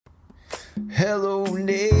Hello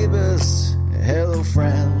neighbors, hello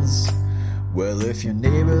friends. Well, if your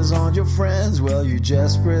neighbors aren't your friends, well, you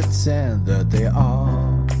just pretend that they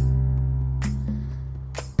are.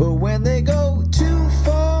 But when they go too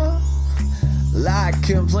far, like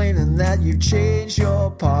complaining that you changed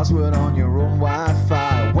your password on your own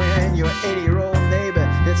Wi-Fi, when your 80-year-old neighbor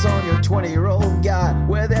hits on your 20-year-old guy,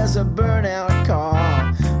 where there's a burnout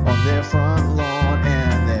car on their front lawn,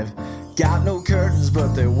 and they've got no curtains,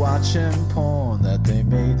 but they're watching porn that they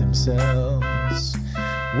made themselves.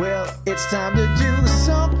 Well, it's time to do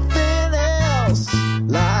something else,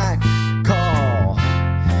 like call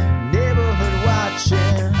neighborhood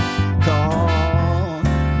watching, call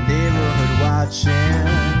neighborhood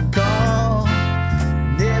watching, call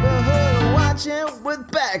neighborhood watching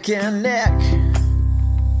with back and neck.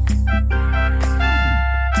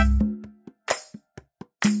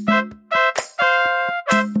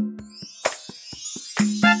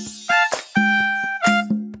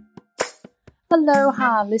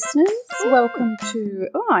 Aloha, listeners. Welcome to,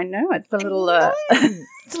 I know, it's a little...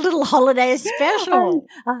 It's a little holiday special.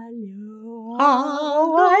 Aloha.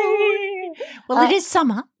 Well, it is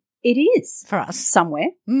summer It is. for us. Somewhere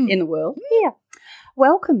in the world. Yeah.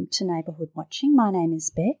 Welcome to Neighbourhood Watching. My name is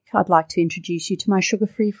Beck. I'd like to introduce you to my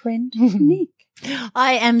sugar-free friend, Nick.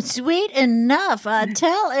 I am sweet enough. I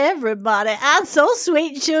tell everybody, I'm so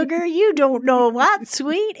sweet, sugar, you don't know what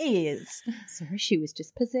sweet is. Sorry, she was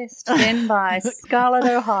just possessed then by Scarlett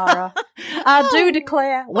O'Hara. I do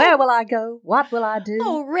declare, where will I go? What will I do?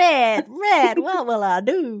 Oh, red, what will I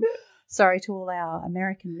do? Sorry to all our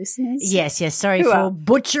American listeners. Yes, sorry Who for are-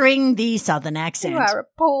 butchering the southern Who accent. are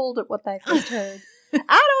appalled at what they've just heard. I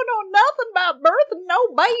don't know nothing about birth and no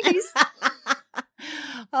babies.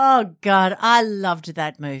 Oh, God, I loved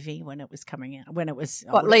that movie when it was coming out. When it was...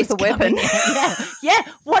 What, when it Lethal was coming Weapon? out. Yeah,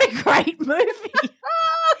 what a great movie.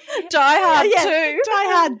 Die Hard Yeah, 2.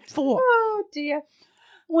 Die Hard 4. Oh, dear.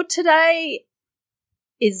 Well, today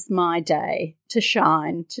is my day to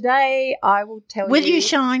shine. Today I will tell you. Will you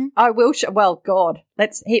shine? I will. Well, God,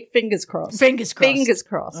 let's hit fingers crossed. Fingers crossed. Fingers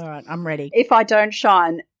crossed. All right, I'm ready. If I don't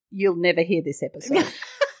shine, you'll never hear this episode.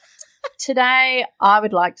 Today, I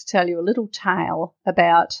would like to tell you a little tale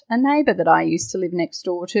about a neighbour that I used to live next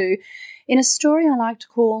door to in a story I like to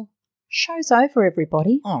call Show's Over,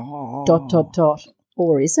 Everybody. Oh. ...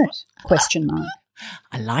 Or is it? Question mark.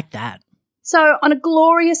 I like that. So on a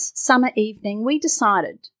glorious summer evening, we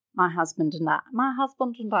decided, my husband and I. My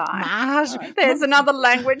husband. There's another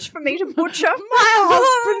language for me to butcher. My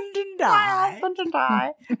husband and My I. husband and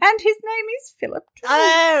I. And his name is Philip. too.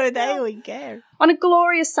 Oh, there we go. On a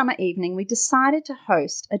glorious summer evening, we decided to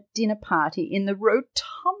host a dinner party in the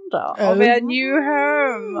rotunda of our new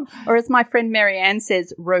home. Or as my friend Marianne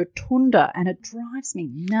says, rotunda, and it drives me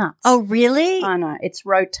nuts. Oh, really? I know, it's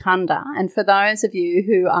rotunda. And for those of you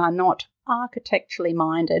who are not architecturally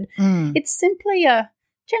minded, it's simply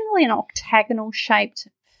generally an octagonal shaped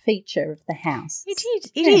feature of the house. It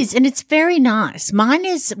is, and it's very nice. Mine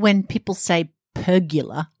is when people say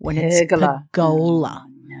pergola, when it's pergola. Oh,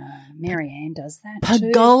 no, Marianne does that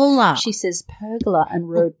Pergola. too. She says pergola and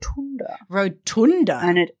rotunda. Rotunda.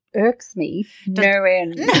 And it irks me no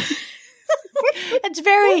end. It's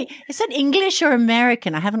very, is that English or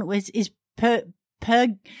American? I haven't,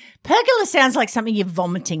 pergola sounds like something you're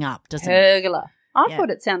vomiting up, doesn't it? Pergola. I Yeah. thought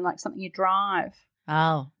it sounded like something you drive.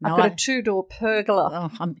 Oh, no. I've got a two-door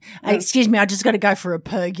pergola. Excuse me, I just got to go for a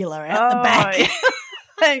pergola out the back.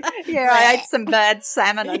 Yeah, I ate some bad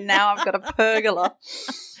salmon and now I've got a pergola.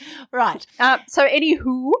 Right. So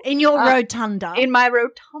anywho. In your rotunda. In my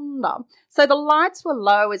rotunda. So the lights were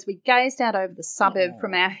low as we gazed out over the suburb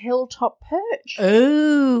from our hilltop perch.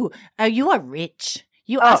 Oh, you are rich.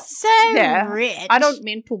 You are so rich. I don't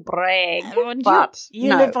mean to brag, You but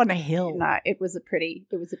no, live on a hill. No, it was a pretty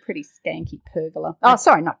skanky pergola. Oh,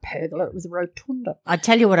 sorry, not pergola. It was a rotunda. I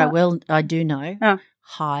tell you what, I do know.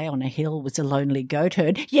 High on a hill was a lonely goat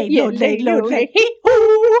herd. Yeah, lonely. Right.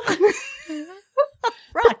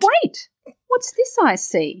 But wait, what's this I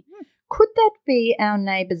see? Could that be our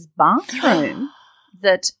neighbour's bathroom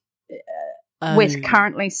that we're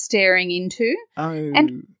currently staring into? Oh.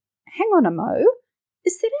 And hang on a mo.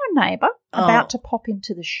 Is that our neighbour about to pop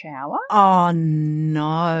into the shower? Oh,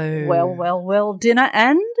 no. Well, dinner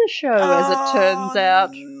and a show, as it turns out.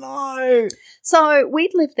 No. So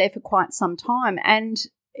we'd lived there for quite some time, and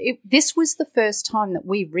this was the first time that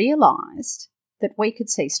we realised that we could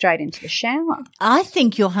see straight into the shower. I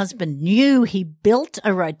think your husband knew he built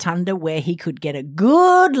a rotunda where he could get a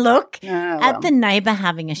good look at the neighbour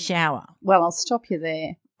having a shower. Well, I'll stop you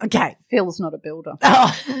there. Okay. Phil's not a builder.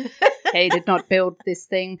 Oh. He did not build this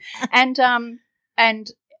thing. And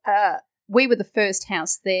we were the first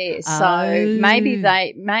house there, so Oh. maybe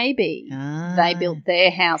they built Ah. their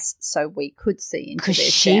house so we could see into their Because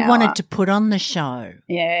she shower. wanted to put on the show.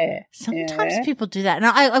 Yeah. Sometimes yeah. people do that. And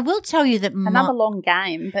I will tell you that Another long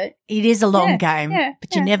game, but it is a long Yeah, game, yeah,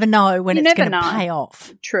 but you yeah. never know when You it's never going to know. pay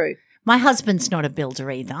off. true. My husband's not a builder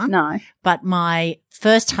either, No. but my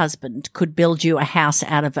first husband could build you a house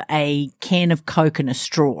out of a can of Coke and a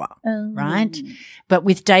straw. Right? But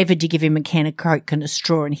with David, you give him a can of Coke and a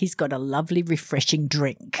straw and he's got a lovely, refreshing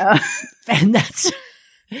drink. Oh. And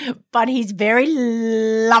but he's very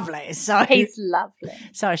lovely. So He's lovely.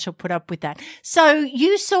 So I shall put up with that. So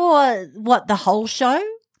you saw the whole show?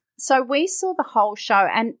 So we saw the whole show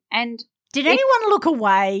and Did anyone look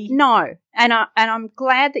away? no, and I'm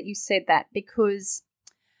glad that you said that, because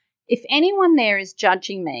if anyone there is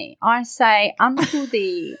judging me, I say, Uncle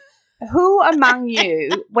D, who among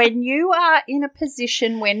you, when you are in a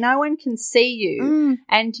position where no one can see you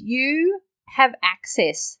and you have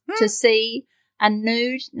access to see a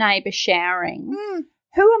nude neighbour showering,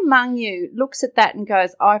 who among you looks at that and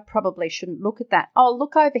goes, I probably shouldn't look at that. I'll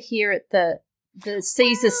look over here at the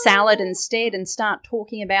Caesar salad instead and start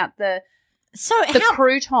talking about the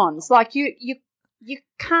croutons. Like you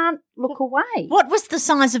can't look away. What was the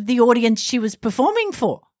size of the audience she was performing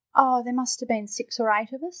for? Oh, there must have been 6 or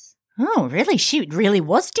 8 of us. Oh, really? She really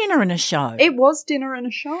was dinner and a show. It was dinner and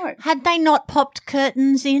a show. Had they not popped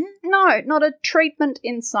curtains in? No, not a treatment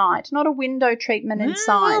inside, not a window treatment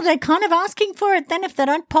inside. Well, they're kind of asking for it then if they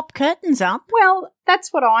don't pop curtains up. Well,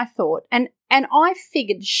 that's what I thought. And I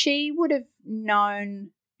figured she would have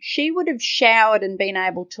known, she would have showered and been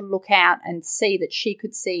able to look out and see that she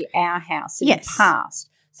could see our house in the past.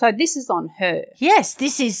 So this is on her. Yes,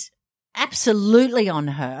 this is absolutely on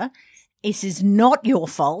her. This is not your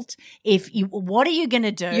fault. What are you going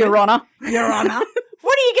to do? Your Honour. Your Honour.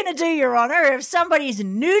 What are you going to do, Your Honour, if somebody's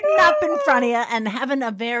nuding up in front of you and having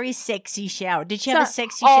a very sexy shower? Did she have a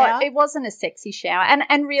sexy shower? It wasn't a sexy shower.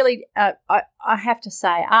 And really, I have to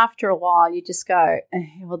say, after a while, you just go,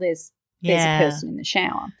 well, there's a person in the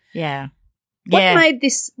shower. Yeah.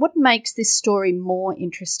 What makes this story more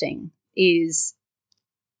interesting is,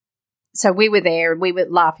 so we were there and we were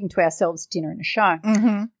laughing to ourselves, dinner and a show.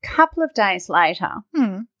 Mm-hmm. Couple of days later,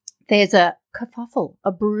 there's a kerfuffle,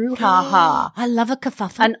 a brouhaha. I love a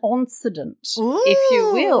kerfuffle. An incident, if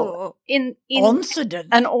you will. Incident.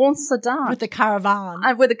 An incident. With the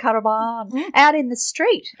caravan. With a caravan out in the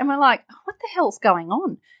street. And we're like, what the hell's going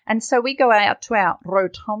on? And so we go out to our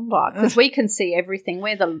rotunda because we can see everything.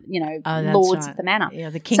 We're the, lords of the manor. Yeah,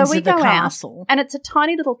 the kings so we of the go castle. Out, and it's a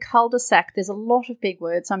tiny little cul-de-sac. There's a lot of big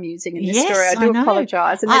words I'm using in this Yes, story. I do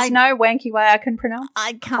apologise. And there's no wanky way I can pronounce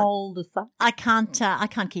cul-de-sac. I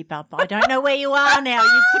can't keep up. I don't know where you are now.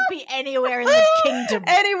 You could be anywhere in the kingdom.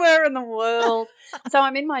 Anywhere in the world. So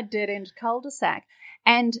I'm in my dead-end cul-de-sac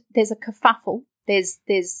and there's a kerfuffle. There's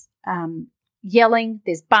yelling,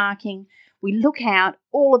 there's barking. We look out,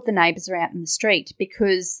 all of the neighbours are out in the street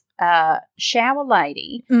because shower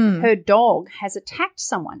lady, her dog has attacked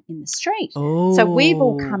someone in the street. Oh. So we've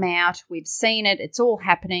all come out, we've seen it, it's all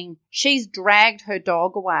happening. She's dragged her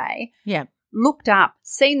dog away. Yeah. Looked up,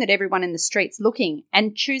 seen that everyone in the street's looking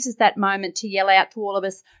and chooses that moment to yell out to all of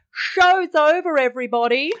us, show's over,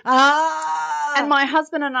 everybody. And my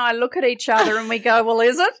husband and I look at each other and we go, well,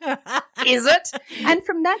 is it? Is it? And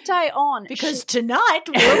from that day on. Because tonight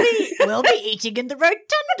we'll be eating in the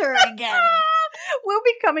rotunda again. We'll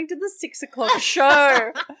be coming to the 6 o'clock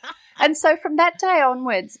show. And so from that day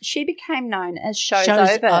onwards, she became known as Show's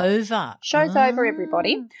Over. Show's over,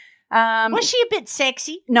 everybody. Was she a bit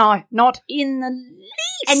sexy? No, not in the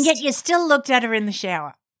least. And yet you still looked at her in the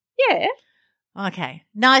shower. Yeah. Okay.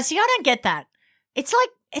 No, see, I don't get that. It's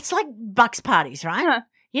like bucks parties, right? Huh.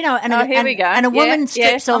 And we go. And a woman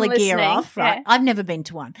strips all I'm the gear listening. off, right? Yeah. I've never been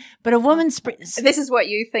to one. But a woman This is what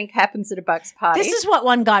you think happens at a bucks party. This is what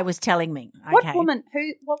one guy was telling me. Okay.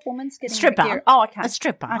 What woman's getting stripper? gear? Oh, okay. A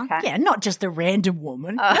stripper. Okay. Yeah, not just a random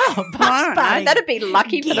woman. Bucks party. That'd be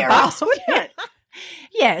lucky for the Gear bucks, off. wouldn't it?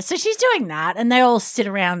 Yeah, so she's doing that and they all sit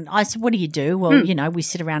around. I said, what do you do? Well, we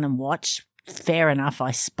sit around and watch. Fair enough, I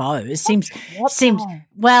suppose.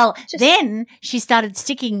 Then she started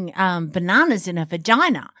sticking bananas in her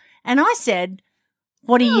vagina. And I said,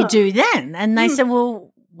 what do you do then? And they said,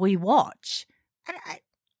 well, we watch. And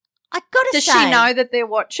I got to say. Does she know that they're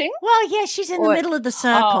watching? Well, yeah, she's in the middle of the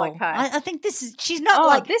circle. Oh, okay. I think she's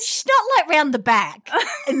not she's not like round the back.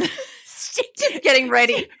 And getting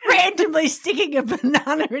ready. Randomly sticking a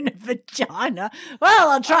banana in a vagina. Well,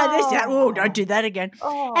 I'll try this out. Oh, don't do that again.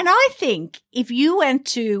 Oh. And I think if you went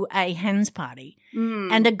to a hen's party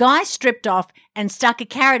and a guy stripped off and stuck a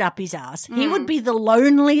carrot up his ass, he would be the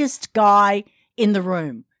loneliest guy in the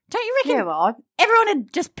room. Don't you reckon? Yeah, well, Everyone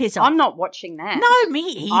would just piss off. I'm not watching that. No, me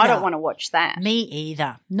either. I don't want to watch that. Me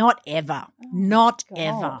either. Not ever. Not God.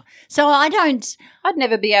 ever. So I don't. I'd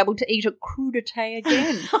never be able to eat a crudité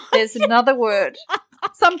again. There's another word.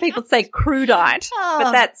 Some people say crudite,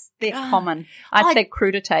 but they're common. I said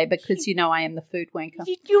crudité because you know I am the food wanker.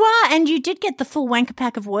 You are, and you did get the full wanker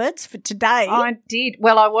pack of words for today. I did.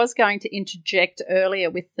 Well, I was going to interject earlier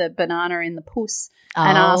with the banana in the puss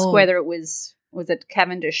and ask whether it was it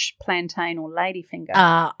Cavendish, plantain or ladyfinger?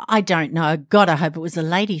 I don't know. God, I hope it was a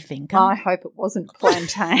ladyfinger. I hope it wasn't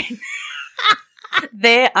plantain.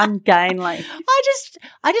 They're ungainly.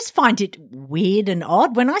 I just find it weird and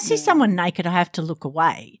odd. When I see someone naked, I have to look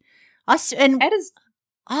away. How does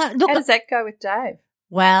that go with Dave?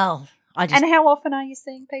 Well, and how often are you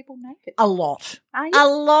seeing people naked? A lot. Are you? A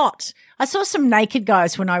lot. I saw some naked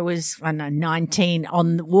guys when I was, 19,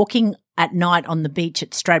 walking at night on the beach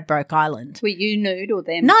at Stradbroke Island. Were you nude or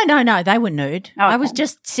them? No, they were nude. Oh, okay. I was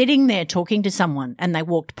just sitting there talking to someone and they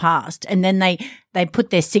walked past and then they put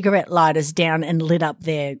their cigarette lighters down and lit up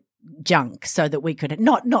their junk so that we could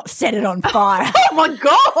not set it on fire. Oh, my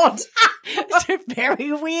God. It's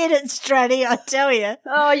very weird at Straddy, I tell you.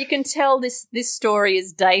 Oh, you can tell this story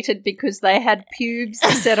is dated because they had pubes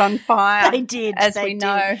set on fire. They did. As they we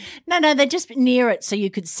know. No, they're just near it so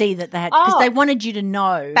you could see that they had, because they wanted you to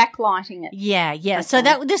know. Backlighting it. Yeah. Okay. So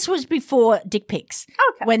this was before dick pics.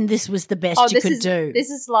 Okay. When this was the best you could do.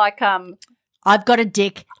 This is like I've got a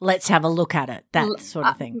dick, let's have a look at it. That sort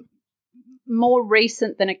of thing. More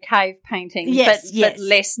recent than a cave painting, but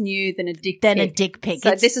less new than a dick pic.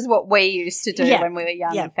 So this is what we used to do when we were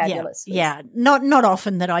young and fabulous. Yeah. Not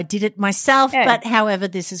often that I did it myself, but however,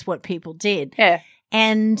 this is what people did. Yeah.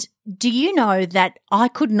 And do you know that I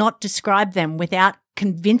could not describe them without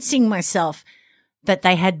convincing myself that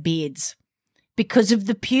they had beards because of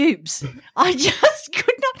the pubes? I just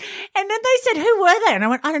could not. And then they said, who were they? And I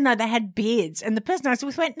went, I don't know, they had beards. And the person I was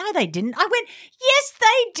with went, no, they didn't. I went, yes,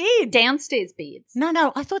 they did. Downstairs beards.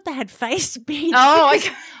 No, I thought they had face beards. Oh,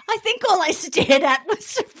 I think all I stared at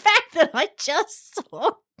was the fact that I just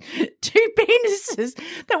saw two penises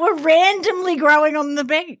that were randomly growing on the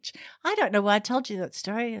beach. I don't know why I told you that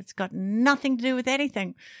story. It's got nothing to do with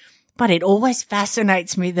anything. But it always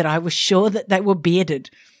fascinates me that I was sure that they were bearded.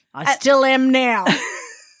 I still am now.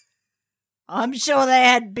 I'm sure they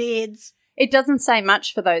had beards. It doesn't say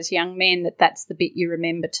much for those young men that's the bit you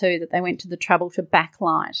remember too, that they went to the trouble to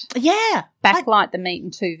backlight. Yeah. Backlight the meat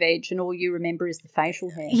and two veg, and all you remember is the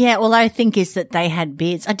facial hair. Yeah, all I think is that they had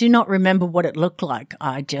beards. I do not remember what it looked like.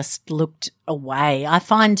 I just looked away. I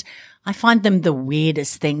find them the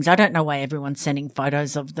weirdest things. I don't know why everyone's sending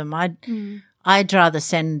photos of them. I'd rather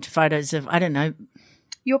send photos of, I don't know.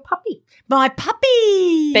 Your puppy. My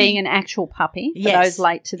puppy. Being an actual puppy. For those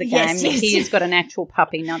late to the game. He has got an actual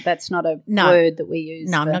puppy. No, that's not a word that we use.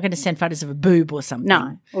 No, I'm not going to send photos of a boob or something.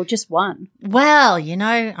 No, or just one. Well,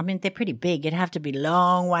 I mean, they're pretty big. It'd have to be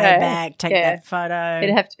long way back, take that photo.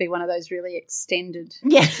 It'd have to be one of those really extended,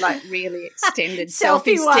 really extended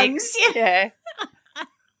selfie sticks. Ones. Yeah.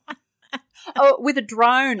 Oh, with a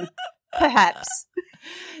drone, perhaps.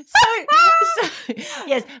 So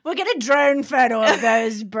yes, we'll get a drone photo of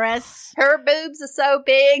those breasts. Her boobs are so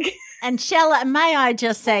big. And may I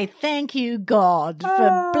just say thank you, God,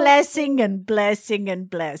 for blessing and blessing and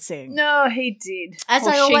blessing. No, he did. As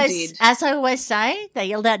I always say, they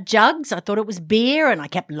yelled out jugs. I thought it was beer, and I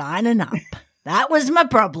kept lining up. That was my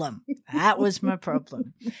problem.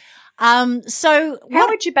 So how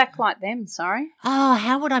would you backlight them? Sorry. Oh,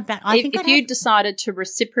 how would I back? If you decided to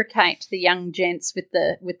reciprocate the young gents with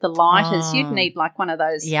the lighters, you'd need like one of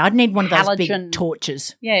those. Yeah, I'd need one of those big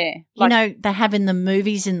torches. Yeah, they have in the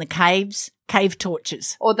movies in the caves, cave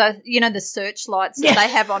torches, or the searchlights that they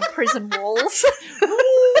have on prison walls.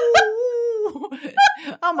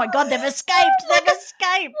 Oh my God, they've escaped! Like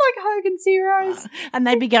Hogan's Heroes. And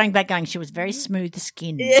they'd be going back, she was very smooth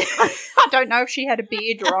skinned. Yeah. I don't know if she had a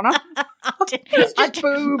beard or on her. It was just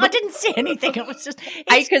boob. I didn't see anything. It was just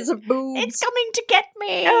acres of boobs. It's coming to get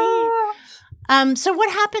me. So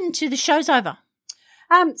what happened to the show's over?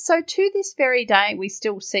 So to this very day, we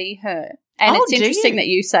still see her. And it's interesting that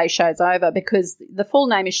you say show's over, because the full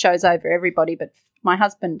name is Show's Over Everybody, but my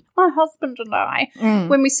husband and I,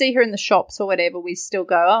 when we see her in the shops or whatever, we still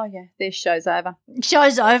go, oh, yeah, there's Show's over.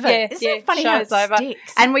 Show's over. Yeah, Isn't it funny show's how it over.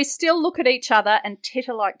 sticks? And we still look at each other and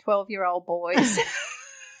titter like 12-year-old boys.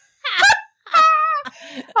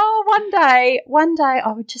 one day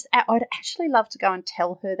I'd actually love to go and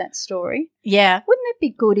tell her that story. Yeah. Wouldn't it be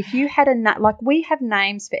good if you had like we have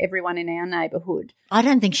names for everyone in our neighbourhood? I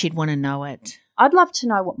don't think she'd want to know it. I'd love to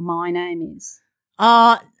know what my name is.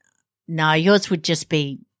 No, yours would just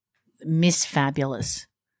be Miss Fabulous.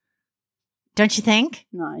 Don't you think?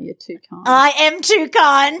 No, you're too kind. I am too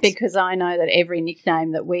kind. Because I know that every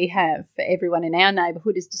nickname that we have for everyone in our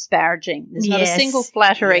neighbourhood is disparaging. There's not a single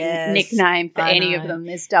flattering nickname for any of them.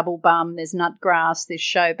 There's Double Bum, there's Nutgrass, there's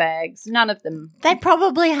Showbags, none of them. They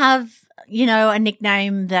probably have, a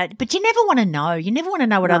nickname but you never want to know. You never want to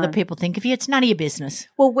know what other people think of you. It's none of your business.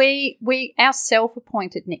 Well, our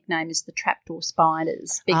self-appointed nickname is the Trapdoor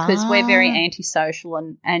Spiders because we're very antisocial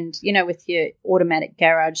and with your automatic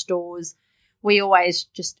garage doors, we always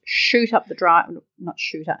just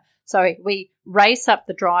we race up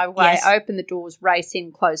the driveway, open the doors, race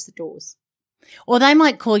in, close the doors. Or they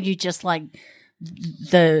might call you just like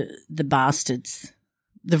the bastards,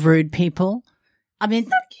 the rude people. I mean,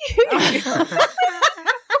 what do you mean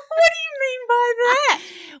by that?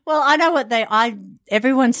 Well, I know what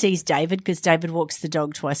everyone sees David because David walks the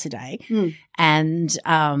dog twice a day and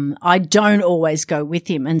I don't always go with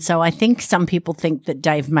him. And so I think some people think that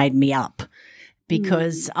Dave made me up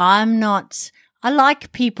because I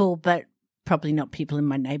like people, but probably not people in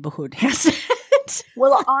my neighbourhood.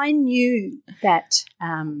 Well, I knew that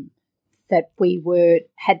that we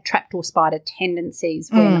had trapdoor spider tendencies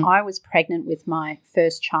when I was pregnant with my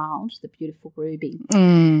first child, the beautiful Ruby.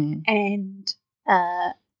 And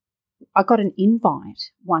I got an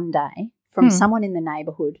invite one day from someone in the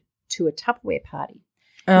neighbourhood to a Tupperware party.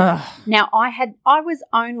 Now, I was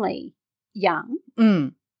only young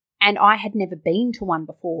and I had never been to one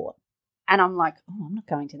before. And I'm like, I'm not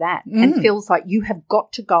going to that. And Phil's like, you have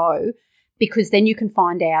got to go because then you can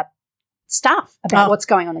find out stuff about what's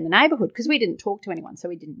going on in the neighbourhood because we didn't talk to anyone, so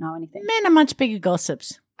we didn't know anything. Men are much bigger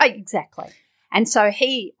gossips. Exactly. And so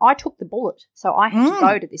I took the bullet, so I had to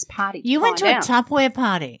go to this party. You went to a Tupperware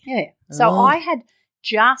party? Yeah. So I had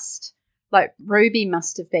just, Ruby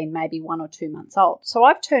must have been maybe 1 or 2 months old. So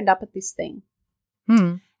I've turned up at this thing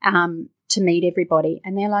to meet everybody,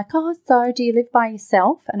 and they're like, so do you live by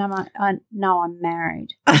yourself? And I'm like, no, I'm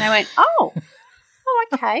married. And they went, oh,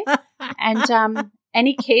 okay. And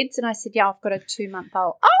any kids? And I said, yeah, I've got a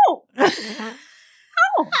 2-month-old. Oh.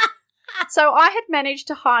 So I had managed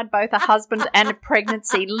to hide both a husband and a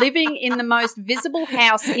pregnancy living in the most visible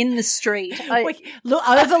house in the street.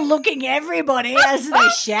 Overlooking everybody as they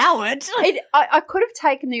showered. I could have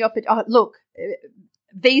taken the opportunity. Look,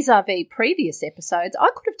 vis-a-vis previous episodes,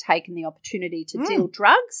 I could have taken the opportunity to deal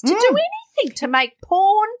drugs, to do anything, to make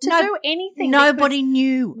porn, to do anything. Nobody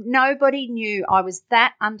knew. Nobody knew. I was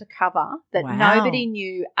that undercover that nobody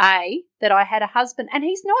knew, that I had a husband. And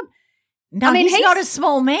he's not. No, I mean, he's not a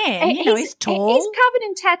small man. He's tall. He's covered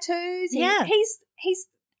in tattoos. Yeah. He's he's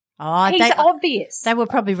obvious. They were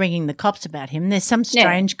probably ringing the cops about him. There's some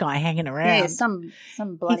strange guy hanging around. Yeah, some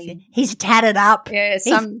bloody. He's tatted up. Yeah,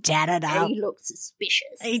 he's tatted up. He looks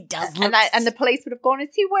suspicious. He does look. And the police would have gone,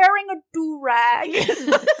 is he wearing a do-rag?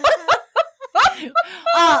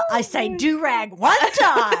 I say do-rag one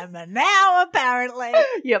time, and now apparently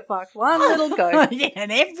you fucked one little goat. Yeah,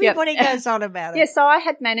 and everybody goes on about it. Yeah, so I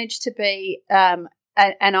had managed to be, and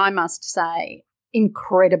I must say,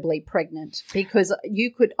 incredibly pregnant because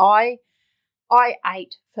I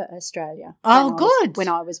ate for Australia. When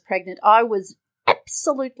I was pregnant. I was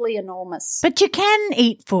absolutely enormous. But you can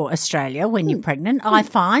eat for Australia when you're pregnant. I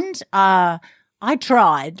find I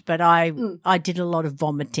tried, but I did a lot of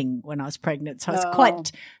vomiting when I was pregnant, so it's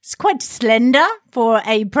quite slender for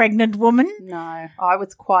a pregnant woman. No, I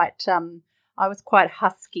was quite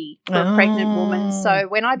husky for a pregnant woman. So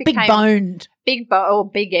when I became big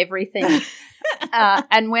everything,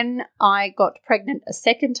 and when I got pregnant a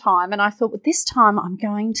second time, and I thought, well, this time I'm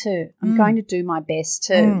going to do my best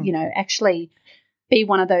to actually be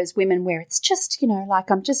one of those women where it's just,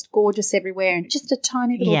 I'm just gorgeous everywhere and just a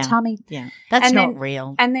tiny little tummy. Yeah, that's not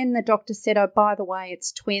real. And then the doctor said, oh, by the way,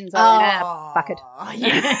 it's twins. I went, fuck it.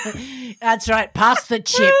 Yeah. That's right. Pass the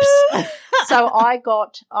chips. So I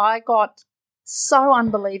got so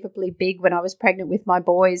unbelievably big when I was pregnant with my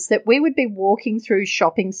boys that we would be walking through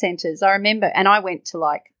shopping centres. I remember, and I went to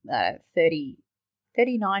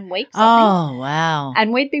 39 weeks, I think. Oh, wow.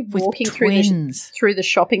 And we'd be walking through the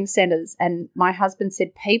shopping centres, and my husband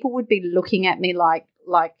said people would be looking at me like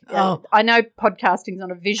I know podcasting's not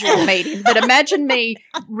a visual medium, but imagine me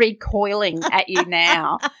recoiling at you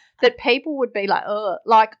now, that people would be like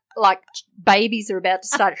babies are about to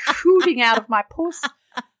start shooting out of my puss.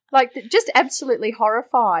 Just absolutely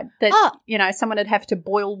horrified that, someone would have to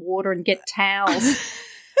boil water and get towels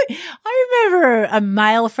I remember a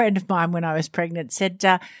male friend of mine when I was pregnant said,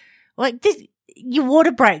 your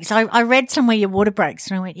water breaks. I read somewhere your water breaks.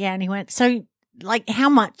 And I went, yeah. And he went, so like how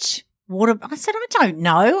much water? I said, I don't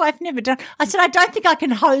know. I've never done. I said, I don't think I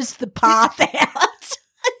can hose the path out.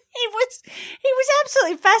 He was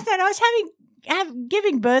absolutely fascinated. I was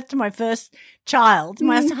giving birth to my first child.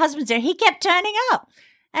 My husband's there. He kept turning up.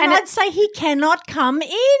 And I'd say he cannot come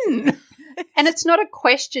in. And it's not a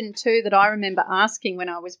question, too, that I remember asking when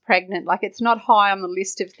I was pregnant. Like, it's not high on the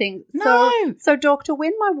list of things. No. So doctor,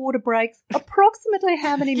 when my water breaks, approximately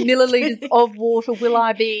how many millilitres of water will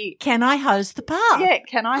I be? Can I hose the path? Yeah,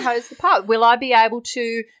 can I hose the path? Will I be able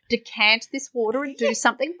to decant this water and do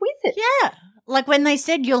something with it? Yeah. Like when they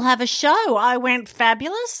said you'll have a show, I went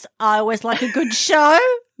fabulous. I was like a good show.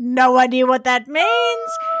 No idea what that means.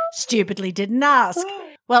 Stupidly didn't ask.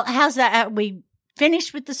 Well, how's that? Are we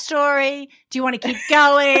finished with the story? Do you want to keep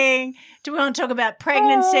going? Do we want to talk about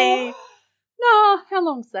pregnancy? No, how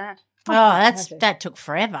long's that? That took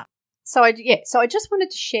forever. So I just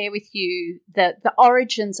wanted to share with you the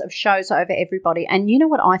origins of shows over everybody. And you know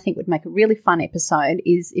what I think would make a really fun episode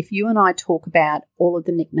is if you and I talk about all of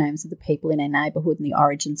the nicknames of the people in our neighbourhood and the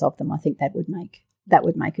origins of them. I think that would make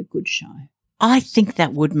a good show. I think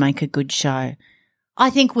that would make a good show. I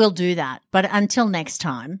think we'll do that. But until next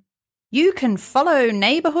time. You can follow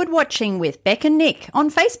Neighbourhood Watching with Beck and Nick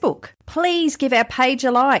on Facebook. Please give our page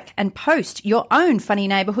a like and post your own funny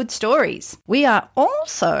neighbourhood stories. We are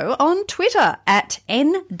also on Twitter at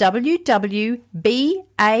NWWBAN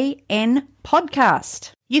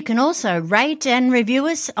Podcast. You can also rate and review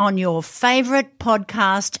us on your favourite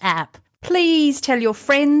podcast app. Please tell your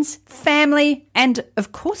friends, family, and,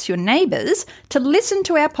 of course, your neighbours to listen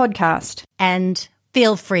to our podcast. And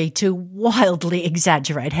feel free to wildly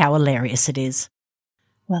exaggerate how hilarious it is.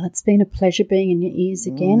 Well, it's been a pleasure being in your ears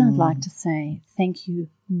again. I'd like to say thank you,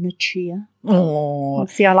 Nachia. Oh,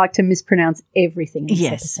 see, I like to mispronounce everything in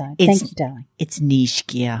this episode. Thank you, darling. It's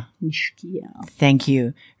Nishkia. Thank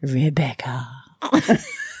you, Rebecca.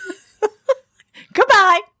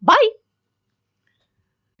 Goodbye. Bye.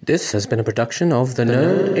 This has been a production of The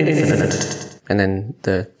Nerd Infinite. And then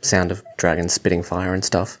the sound of dragons spitting fire and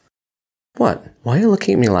stuff. What? Why are you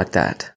looking at me like that?